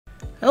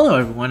Hello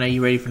everyone, are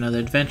you ready for another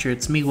adventure?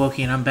 It's me, Wokey,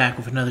 and I'm back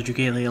with another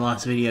Dragalia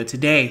Lost video.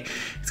 Today,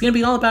 it's going to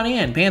be all about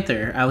Anne,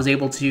 Panther. I was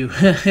able to...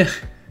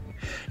 if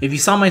you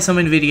saw my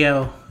summon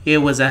video, it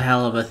was a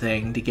hell of a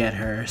thing to get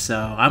her. So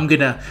I'm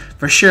gonna...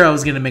 For sure I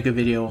was going to make a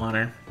video on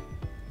her.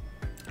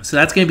 So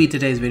that's going to be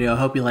today's video. I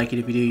hope you like it.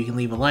 If you do, you can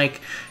leave a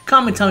like.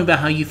 Comment, tell me about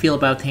how you feel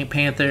about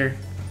Panther.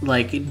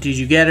 Like, did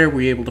you get her?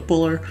 Were you able to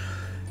pull her?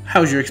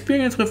 How's your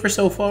experience with her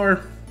so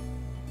far?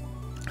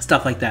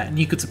 Stuff like that. And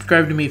you could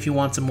subscribe to me if you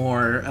want some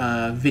more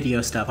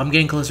video stuff. I'm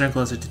getting closer and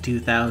closer to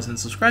 2,000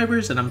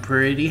 subscribers, and I'm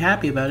pretty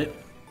happy about it.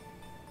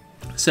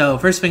 So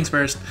first things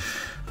first,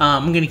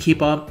 I'm going to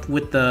keep up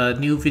with the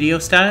new video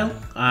style.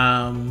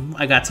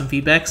 I got some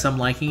feedback, some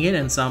liking it,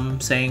 and some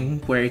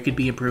saying where it could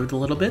be improved a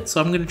little bit. So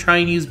I'm going to try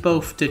and use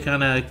both to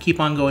kind of keep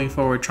on going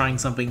forward, trying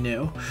something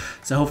new.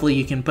 So hopefully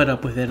you can put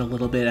up with it a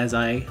little bit as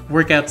I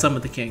work out some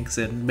of the kinks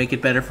and make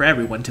it better for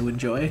everyone to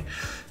enjoy.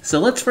 So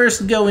let's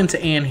first go into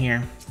Anne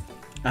here.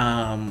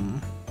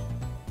 Anne,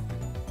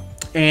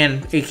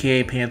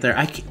 aka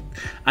Panther.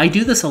 I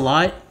do this a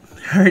lot.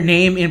 Her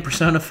name in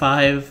Persona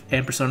 5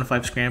 and Persona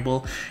 5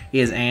 Scramble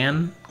is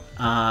Anne,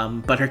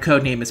 but her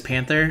code name is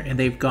Panther, and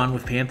they've gone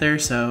with Panther,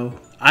 so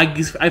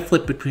I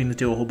flip between the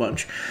two a whole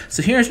bunch.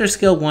 So here's her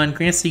skill 1,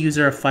 grants the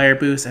user a fire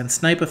boost and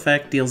snipe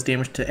effect, deals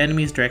damage to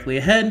enemies directly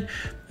ahead,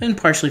 and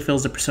partially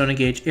fills the persona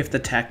gauge if the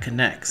attack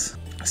connects.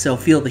 So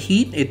feel the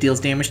heat, it deals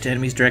damage to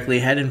enemies directly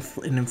ahead and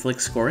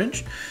inflicts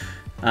scorage.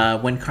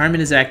 When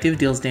Carmen is active,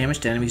 deals damage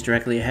to enemies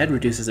directly ahead,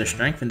 reduces their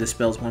strength, and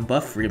dispels one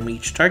buff from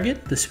each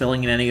target.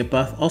 Dispelling an enemy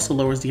buff also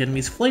lowers the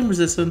enemy's flame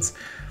resistance.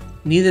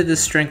 Neither this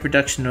strength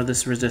reduction nor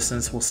this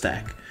resistance will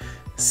stack.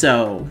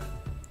 So,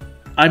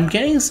 I'm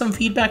getting some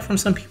feedback from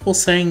some people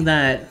saying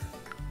that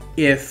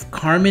if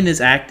Carmen is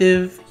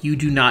active, you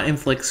do not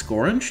inflict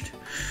scorched.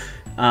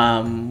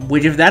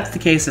 Which if that's the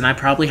case, then I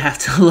probably have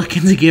to look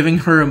into giving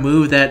her a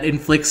move that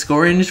inflicts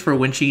scorched for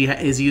when she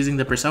is using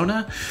the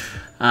persona.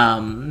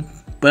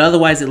 But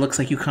otherwise, it looks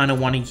like you kind of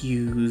want to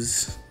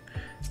use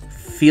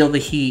Feel the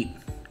Heat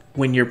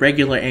when your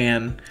regular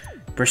Anne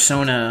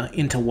persona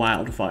into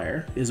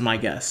Wildfire, is my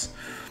guess.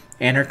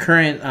 And her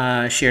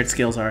current shared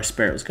skills are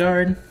Sparrow's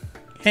Guard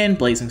and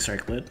Blazing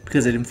Circlet,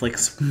 because it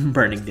inflicts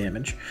burning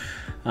damage.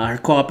 Her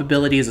co-op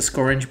ability is a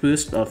Scourge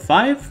boost of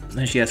 5,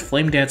 and she has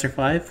Flame Dancer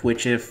 5,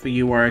 which if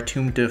you are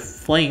attuned to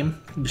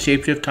Flame, the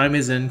shapeshift time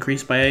is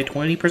increased by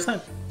 20%.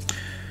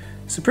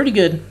 So pretty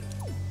good.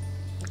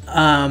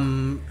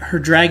 Her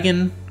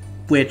dragon,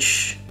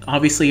 which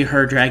obviously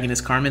her dragon is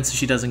Carmen, so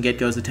she doesn't get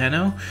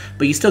Gozu-Tenno,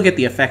 but you still get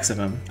the effects of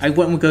him. I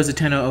went with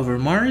Gozu-Tenno over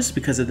Mars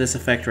because of this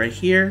effect right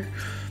here.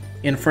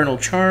 Infernal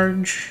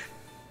Charge,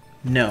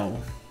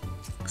 no.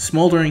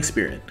 Smoldering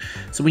Spirit.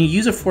 So when you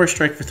use a Force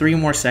Strike for 3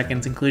 more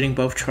seconds, including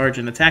both charge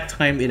and attack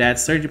time, it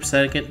adds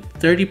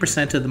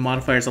 30% to the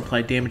modifier's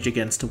applied damage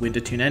against to wind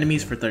attune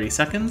enemies for 30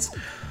 seconds.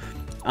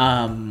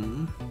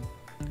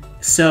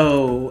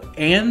 So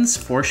Anne's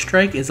Force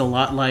Strike is a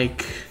lot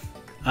like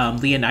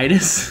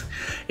Leonidas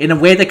in a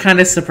way that kind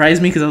of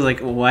surprised me, because I was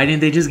like, why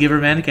didn't they just give her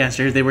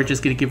Manicaster if they were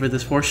just going to give her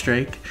this Force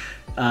Strike?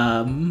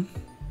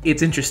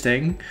 It's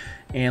interesting.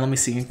 And let me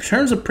see. In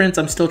terms of prints,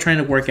 I'm still trying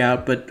to work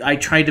out, but I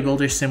tried to build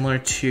her similar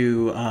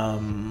to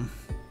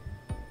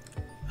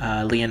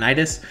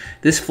Leonidas.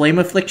 This Flame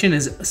Affliction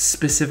is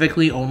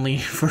specifically only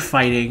for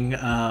fighting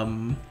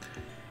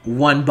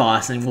one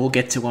boss, and we'll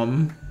get to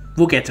him.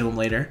 We'll get to him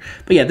later.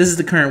 But yeah, this is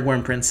the current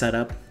Worm print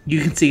setup.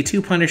 You can see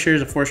 2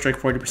 Punishers, a Force Strike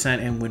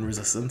 40%, and Wind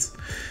Resistance.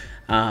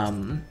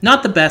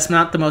 Not the best,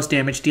 not the most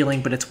damage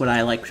dealing, but it's what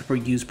I like to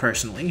use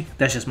personally.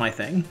 That's just my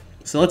thing.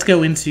 So let's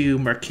go into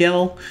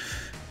Merkel.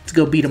 Let's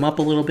go beat him up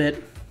a little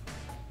bit.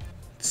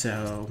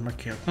 So,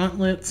 Merkel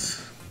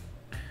Gauntlets.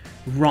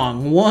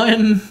 Wrong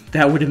one.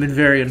 That would have been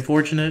very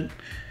unfortunate.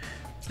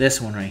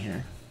 This one right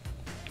here.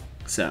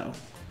 So,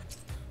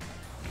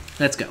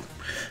 let's go.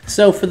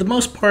 So for the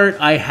most part,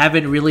 I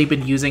haven't really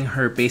been using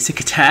her basic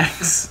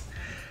attacks.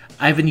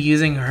 I've been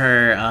using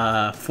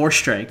her Force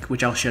Strike,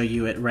 which I'll show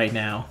you it right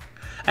now.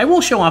 I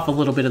will show off a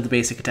little bit of the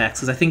basic attacks,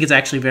 because I think it's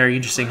actually very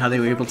interesting how they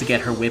were able to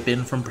get her whip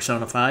in from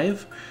Persona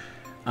 5.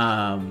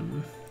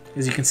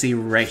 As you can see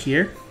right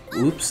here.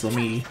 Oops, let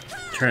me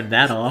turn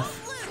that off.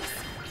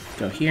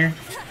 Go here.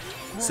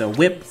 So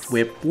whip,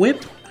 whip,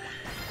 whip.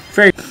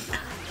 Very...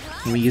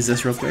 Let me use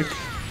this real quick.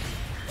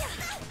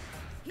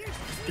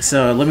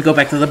 So let me go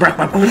back to the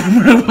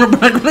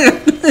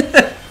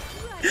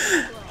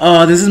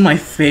Oh, this is my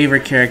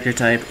favorite character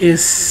type. It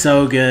is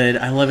so good.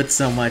 I love it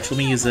so much. Let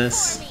me use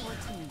this.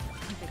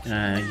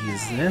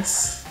 Use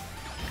this.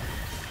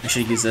 I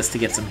should use this to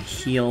get some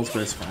heals,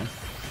 but it's fine.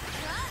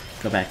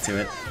 Go back to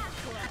it.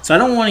 So I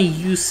don't want to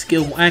use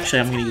skill... Actually,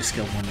 I'm going to use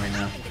skill 1 right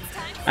now.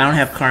 I don't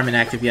have Carmen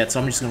active yet, so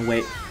I'm just going to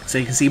wait. So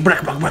you can see...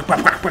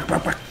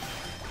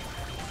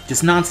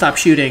 Just non-stop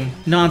shooting.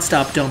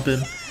 Non-stop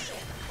dumping.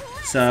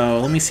 So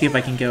let me see if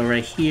I can go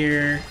right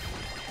here.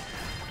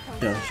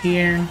 Go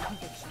here.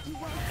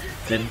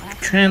 Then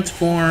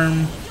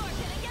transform.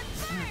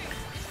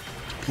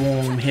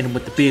 Boom. Hit him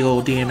with the big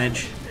old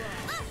damage.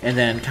 And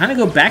then kind of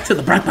go back to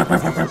the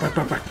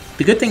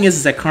The good thing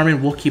is that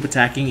Carmen will keep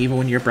attacking even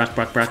when you're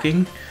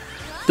brocking.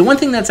 The one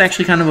thing that's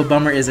actually kind of a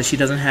bummer is that she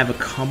doesn't have a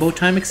combo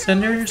time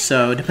extender,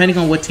 so depending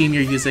on what team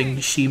you're using,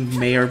 she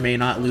may or may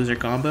not lose her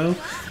combo,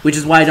 which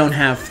is why I don't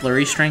have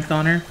Flurry Strength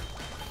on her.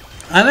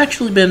 I've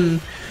actually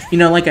been, you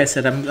know, like I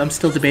said, I'm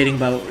still debating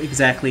about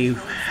exactly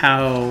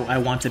how I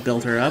want to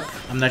build her up.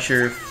 I'm not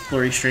sure if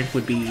Flurry Strength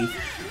would be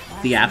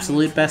the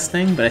absolute best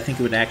thing, but I think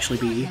it would actually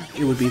be,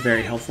 it would be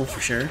very helpful for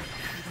sure.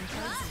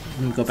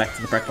 Let me go back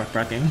to the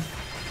brocking.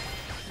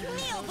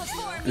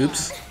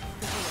 Oops.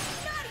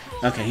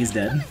 Okay, he's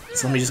dead.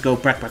 So let me just go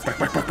brack.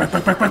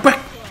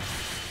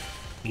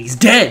 He's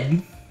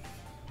dead!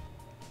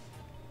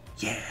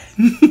 Yeah.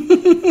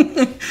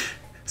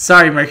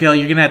 Sorry, Markel,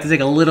 you're gonna have to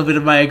take a little bit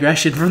of my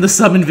aggression from the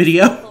summon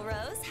video.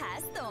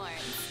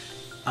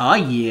 Oh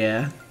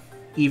yeah.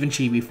 Even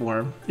chibi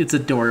form. It's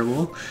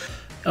adorable.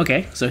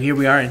 Okay, so here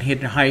we are in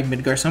Hidden High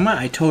Midgarsoma.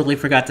 I totally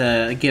forgot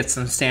to get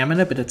some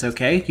stamina, but it's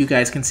okay. You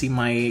guys can see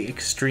my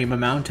extreme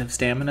amount of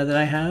stamina that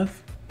I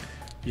have.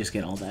 Just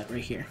get all that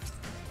right here.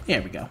 There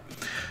we go.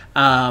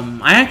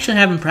 I actually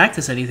haven't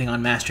practiced anything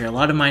on Master. A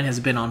lot of mine has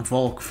been on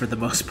Volk for the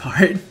most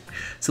part.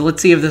 So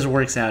let's see if this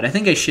works out. I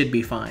think I should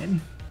be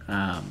fine.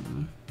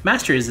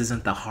 Masters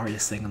isn't the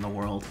hardest thing in the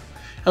world.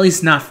 At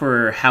least not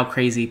for how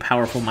crazy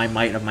powerful my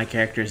might of my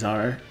characters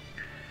are.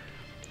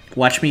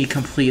 Watch me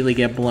completely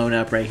get blown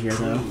up right here,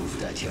 though.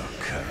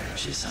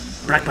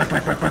 Brack.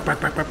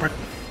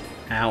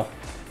 Ow.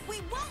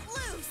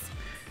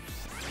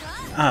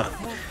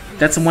 Oh,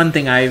 that's one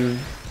thing I'm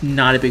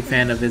not a big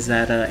fan of, is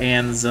that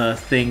Anne's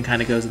thing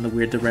kind of goes in the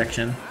weird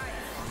direction.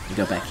 You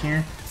go back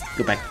here.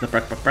 Go back to the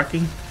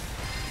brocking.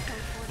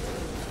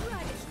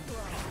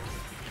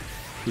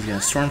 He's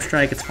gonna Storm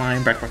Strike, it's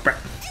fine. Brack.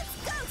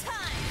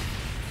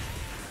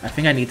 I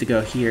think I need to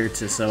go here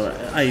to so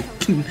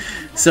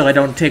I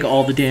don't take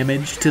all the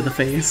damage to the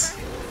face.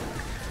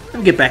 Let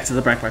me get back to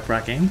the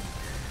brocking.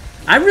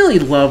 I really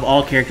love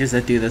all characters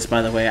that do this,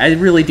 by the way. I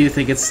really do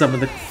think it's some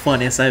of the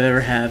funnest I've ever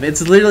had.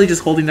 It's literally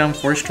just holding down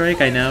Force Strike,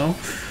 I know.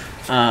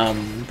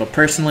 But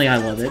personally, I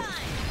love it.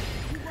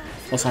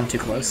 Also, I'm too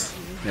close.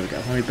 There we go.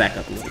 Let me back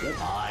up a little bit.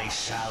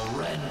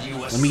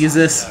 Let me use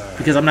this,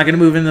 because I'm not going to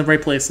move in the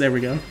right place. There we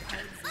go.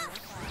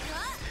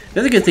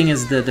 The other good thing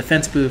is the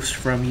defense boost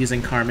from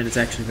using Carmen is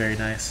actually very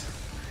nice.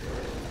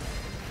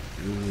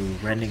 Ooh,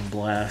 Rending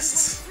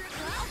Blasts.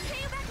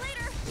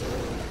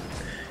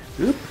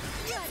 Oop.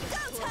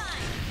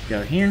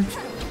 Go here.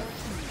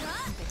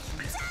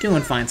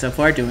 Doing fine so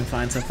far,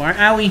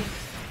 Owie!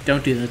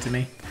 Don't do that to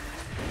me.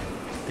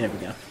 There we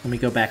go. Let me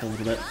go back a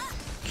little bit.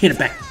 Hit it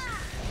back.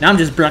 Now I'm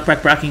just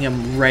brocking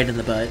him right in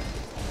the butt,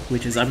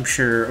 which is, I'm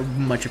sure,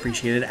 much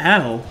appreciated.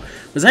 Ow!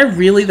 Was I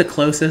really the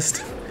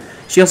closest?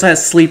 She also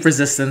has sleep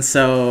resistance,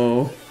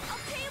 so...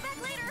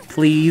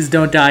 Please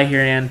don't die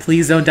here, Anne.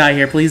 Please don't die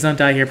here. Please don't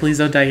die here. Please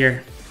don't die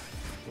here.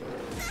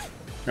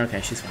 Okay,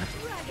 she's fine.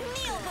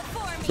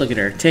 Look at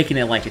her, taking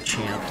it like a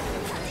champ.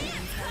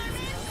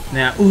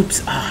 Now,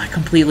 oops. I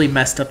completely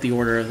messed up the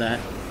order of that.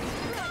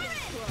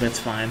 That's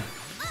fine.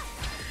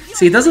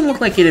 See, it doesn't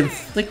look like it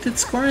inflicted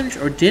Scourge,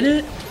 or did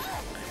it?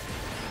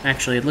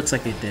 Actually, it looks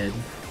like it did.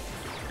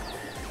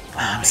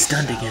 I'm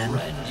stunned again.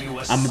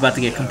 I'm about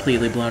to get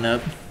completely blown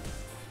up.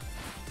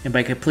 And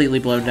by completely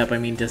blown up, I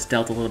mean just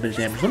dealt a little bit of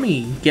damage. Let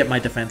me get my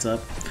defense up.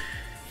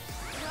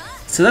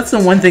 So that's the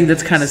one thing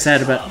that's kind of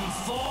sad about...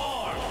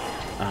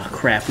 Oh,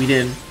 crap, we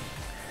didn't...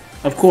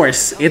 Of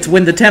course, it's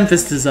when the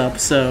Tempest is up,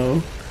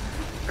 so...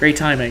 Great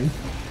timing.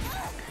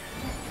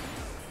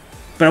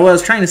 But what I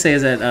was trying to say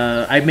is that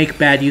I make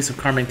bad use of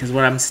Carmen, because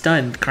when I'm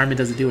stunned, Carmen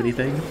doesn't do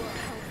anything.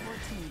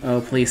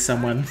 Oh, please,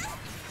 someone.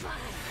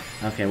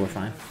 Okay, we're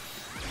fine.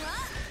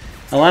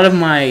 A lot of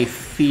my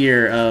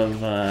fear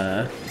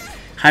of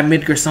High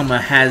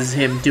Midgarsoma has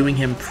him doing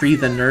him pre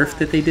the nerf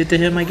that they did to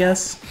him, I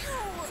guess.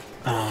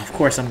 Oh, of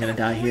course I'm gonna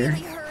die here.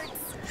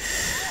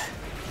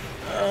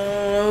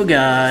 Oh,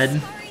 God.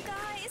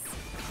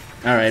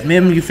 Alright,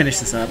 Mim, you finish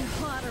this up.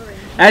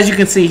 As you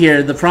can see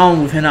here, the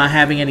problem with him not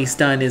having any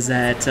stun is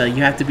that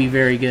you have to be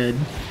very good.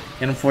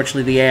 And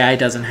unfortunately, the AI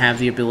doesn't have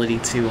the ability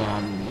to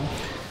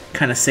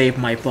kind of save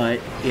my butt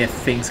if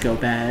things go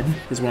bad,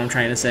 is what I'm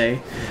trying to say.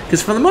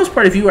 Because for the most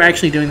part, if you were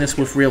actually doing this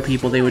with real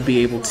people, they would be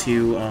able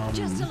to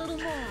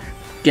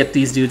get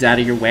these dudes out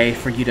of your way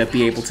for you to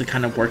be able to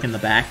kind of work in the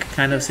back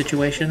kind of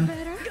situation.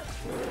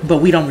 But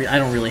we don't. I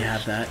don't really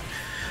have that.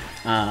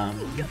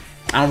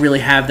 I don't really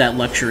have that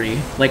luxury.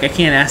 Like, I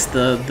can't ask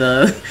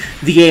the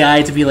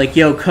AI to be like,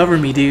 yo, cover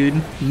me, dude.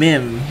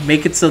 Mim,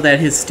 make it so that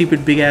his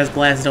stupid big-ass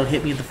blasts don't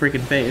hit me in the freaking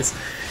face.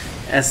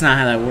 That's not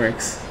how that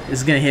works.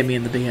 It's gonna hit me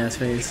in the big-ass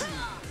face.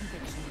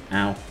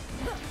 Ow.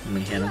 Let me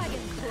hit him.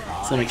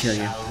 So let me kill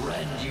you.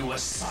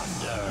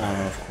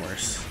 Oh, of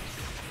course.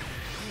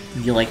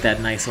 You like that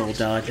nice old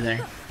dodge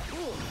there?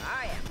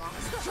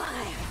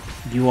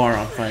 You are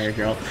on fire,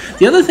 girl.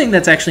 The other thing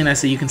that's actually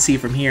nice that you can see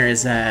from here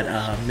is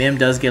that Mim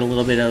does get a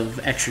little bit of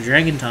extra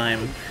dragon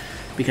time.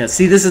 Because,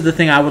 see, this is the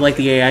thing I would like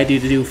the AI to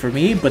do for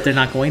me, but they're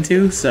not going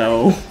to,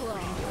 so...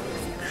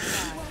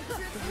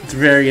 It's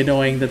very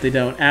annoying that they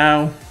don't.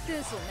 Ow.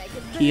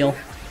 Heal.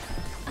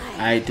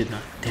 I did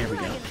not. There we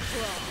go.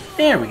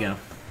 There we go.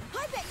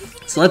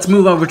 So let's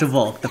move over to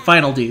Volk, the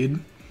final dude.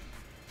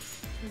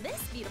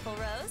 This beautiful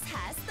rose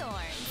has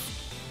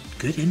thorns.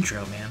 Good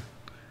intro, man.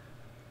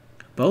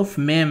 Both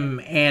Mim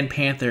and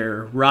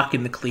Panther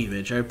rocking the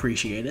cleavage. I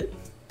appreciate it.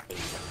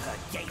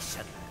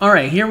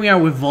 Alright, here we are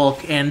with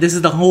Volk, and this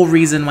is the whole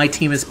reason my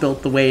team is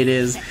built the way it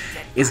is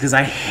because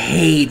I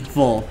hate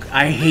Volk.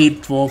 I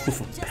hate Volk with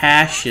a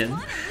passion.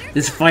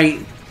 This fight,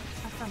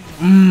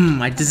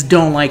 I just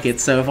don't like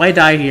it. So if I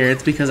die here,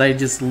 it's because I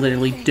just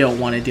literally don't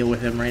want to deal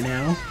with him right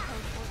now.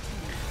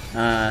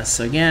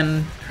 So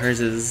again,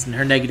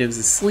 her negatives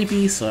is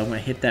sleepy, so I'm going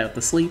to hit that with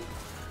the sleep.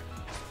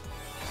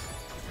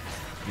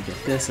 We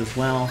get this as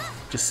well,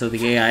 just so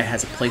the AI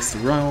has a place to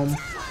roam.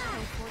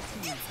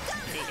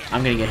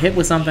 I'm gonna get hit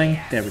with something.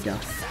 There we go.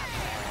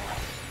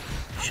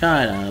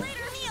 Shut up.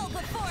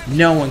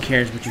 No one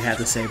cares what you have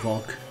to say,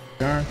 Volk.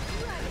 You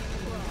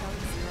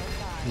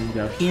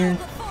go here.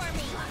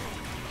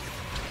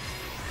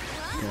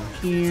 Go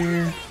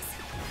here.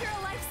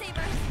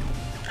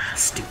 Ah,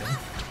 stupid.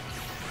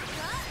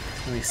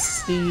 Let me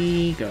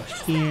see. Go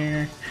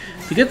here.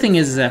 The good thing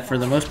is that for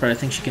the most part, I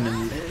think she can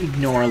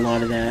ignore a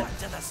lot of that.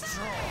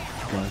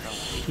 Go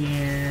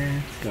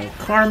here. Go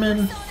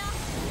Carmen.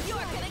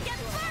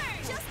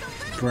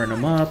 Burn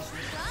him up.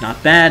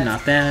 Not bad,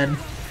 not bad.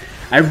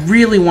 I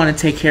really want to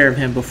take care of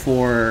him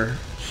before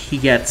he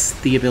gets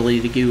the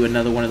ability to do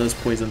another one of those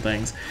poison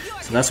things.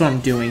 So that's what I'm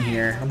doing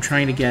here. I'm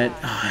trying to get...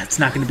 it's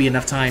not going to be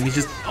enough time. He's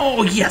just...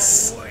 Oh,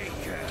 yes!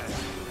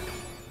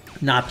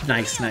 Not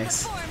nice,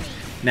 nice.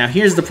 Now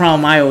here's the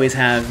problem I always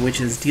have,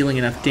 which is dealing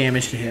enough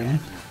damage to him.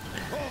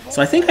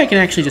 So I think I can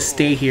actually just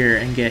stay here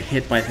and get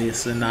hit by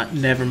this and not...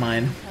 Never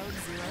mind.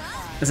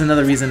 That's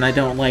another reason I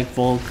don't like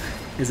Volk,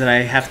 is that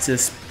I have to...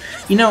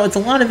 You know, it's a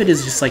lot of it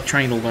is just like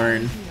trying to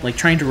learn, like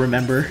trying to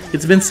remember.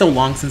 It's been so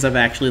long since I've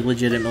actually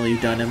legitimately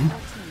done him.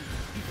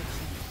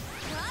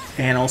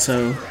 And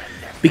also,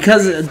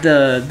 because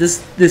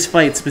this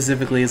fight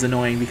specifically is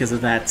annoying because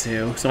of that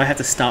too. So I have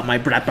to stop my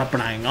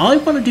bra-bra-brang. All I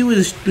want to do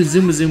is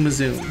zoom, zoom,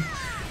 zoom,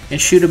 and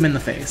shoot him in the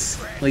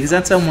face. Like, is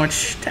that so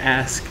much to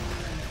ask?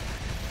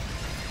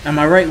 Am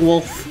I right,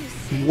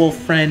 wolf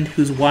friend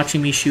who's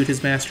watching me shoot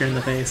his master in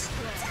the face?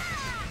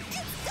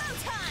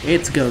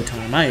 It's go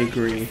time. I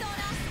agree.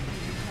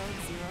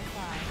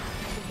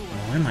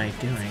 What am I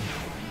doing?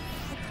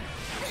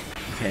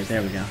 Okay,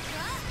 there we go.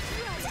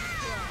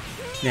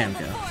 There we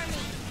go.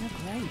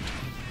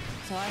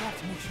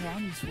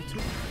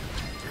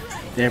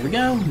 There we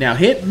go. Now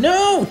hit.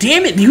 No!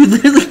 Damn it! You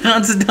literally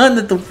done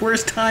at the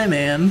worst time,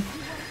 man.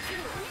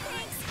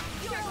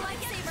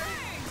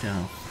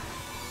 No.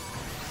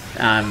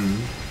 I'm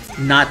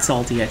not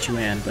salty at you,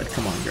 Anne, but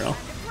come on, girl.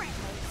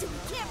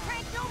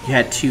 You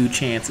had 2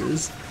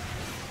 chances.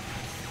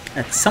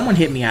 Someone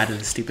hit me out of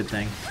the stupid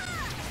thing.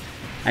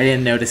 I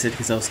didn't notice it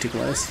because I was too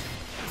close.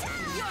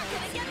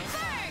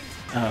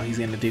 Oh, he's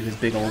gonna do his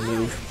big old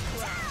move.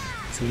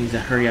 So we need to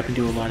hurry up and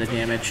do a lot of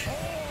damage.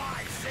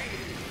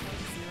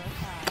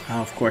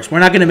 Oh, of course. We're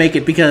not gonna make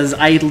it because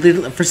I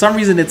literally, for some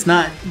reason it's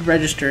not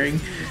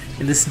registering.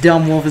 And this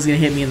dumb wolf is gonna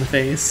hit me in the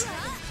face.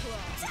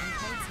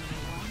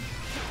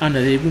 Oh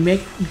no, did we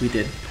make it? We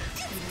did.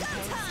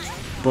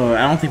 But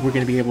I don't think we're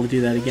gonna be able to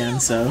do that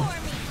again, so...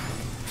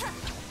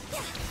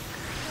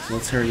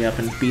 Let's hurry up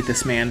and beat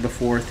this man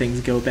before things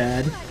go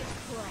bad.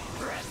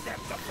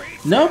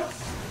 Nope.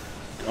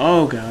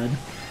 Oh god.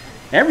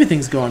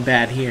 Everything's going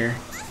bad here.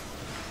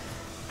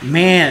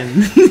 Man,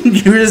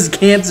 you just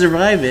can't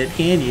survive it,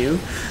 can you?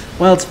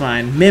 Well, it's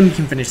fine. Mim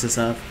can finish this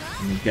up.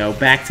 We go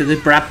back to the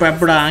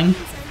brang.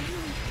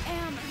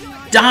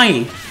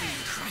 Die!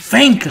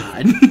 Thank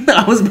god!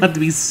 I was about to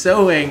be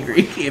so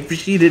angry if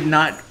she did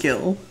not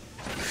kill.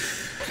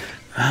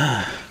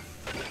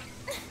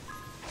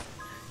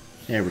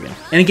 There we go.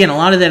 And again, a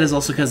lot of that is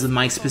also because of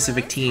my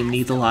specific team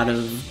needs a lot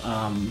of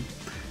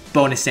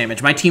bonus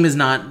damage. My team is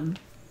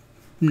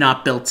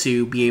not built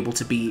to be able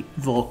to beat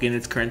Volk in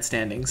its current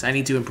standings. I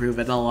need to improve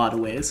it in a lot of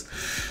ways.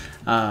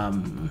 But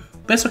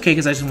it's okay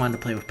because I just wanted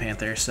to play with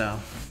Panther, so...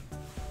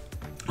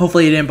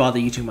 Hopefully it didn't bother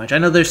you too much. I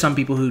know there's some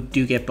people who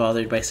do get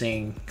bothered by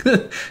saying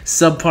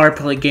subpar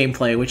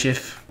gameplay, which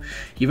if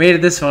you made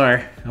it this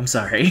far, I'm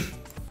sorry.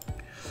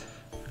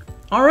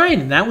 Alright,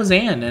 and that was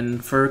Anne,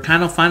 and for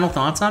kind of final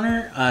thoughts on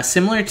her,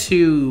 similar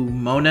to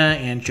Mona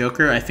and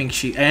Joker, I think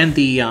she, and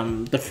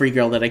the free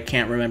girl that I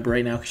can't remember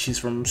right now because she's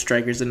from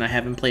Strikers and I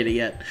haven't played it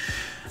yet.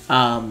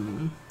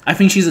 I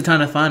think she's a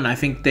ton of fun. I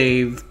think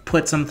they've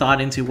put some thought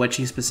into what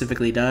she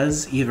specifically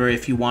does, either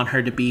if you want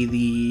her to be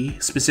the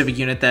specific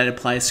unit that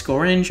applies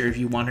score range, or if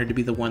you want her to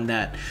be the one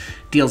that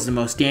deals the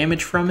most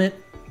damage from it.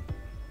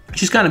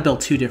 She's kind of built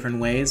 2 different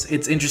ways.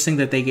 It's interesting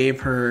that they gave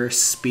her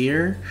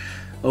Spear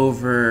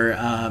over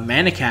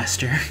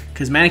Manicaster,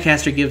 because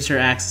Manicaster gives her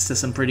access to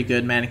some pretty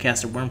good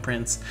Manicaster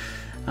Wormprints.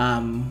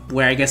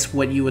 where I guess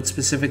what you would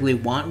specifically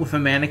want with a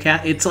mana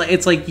cast,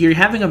 it's like you're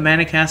having a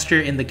mana caster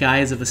in the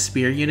guise of a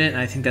spear unit,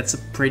 and I think that's a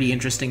pretty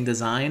interesting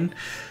design.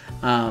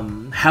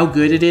 How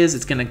good it is,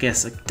 it's gonna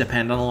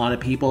depend on a lot of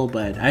people,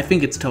 but I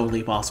think it's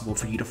totally possible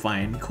for you to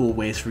find cool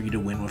ways for you to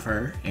win with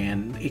her,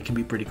 and it can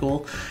be pretty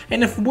cool.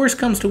 And if worse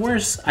comes to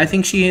worse, I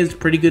think she is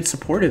pretty good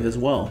supportive as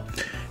well.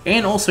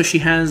 And also she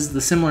has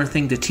the similar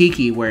thing to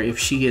Tiki, where if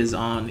she is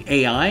on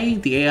AI,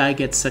 the AI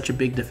gets such a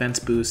big defense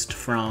boost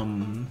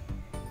from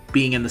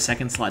being in the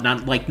second slot,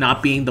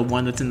 not being the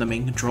one that's in the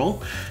main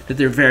control, that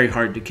they're very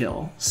hard to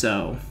kill.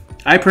 So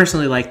I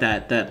personally like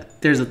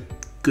that there's a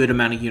good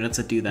amount of units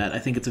that do that. I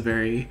think it's a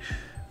very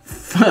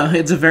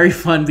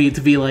fun beat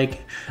to be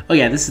like, oh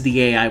yeah, this is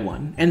the AI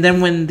one. And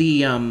then when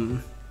the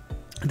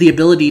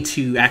ability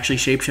to actually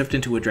shapeshift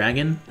into a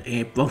dragon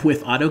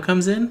with auto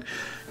comes in,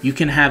 you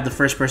can have the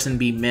first person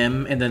be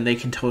Mim, and then they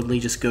can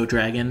totally just go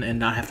dragon and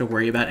not have to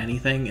worry about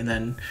anything. And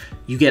then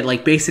you get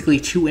like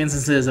basically 2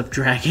 instances of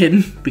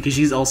dragon because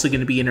she's also going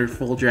to be in her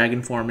full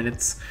dragon form. And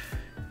it's,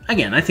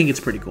 again, I think it's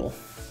pretty cool.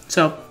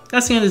 So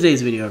that's the end of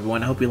today's video,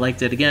 everyone. I hope you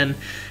liked it. Again,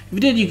 if you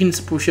did, you can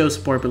show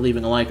support by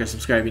leaving a like or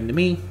subscribing to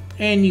me.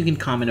 And you can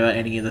comment about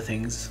any of the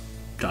things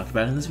talked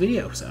about in this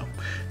video. So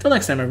until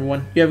next time,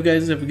 everyone, you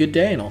guys have a good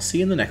day, and I'll see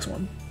you in the next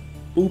one.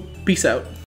 Ooh, peace out.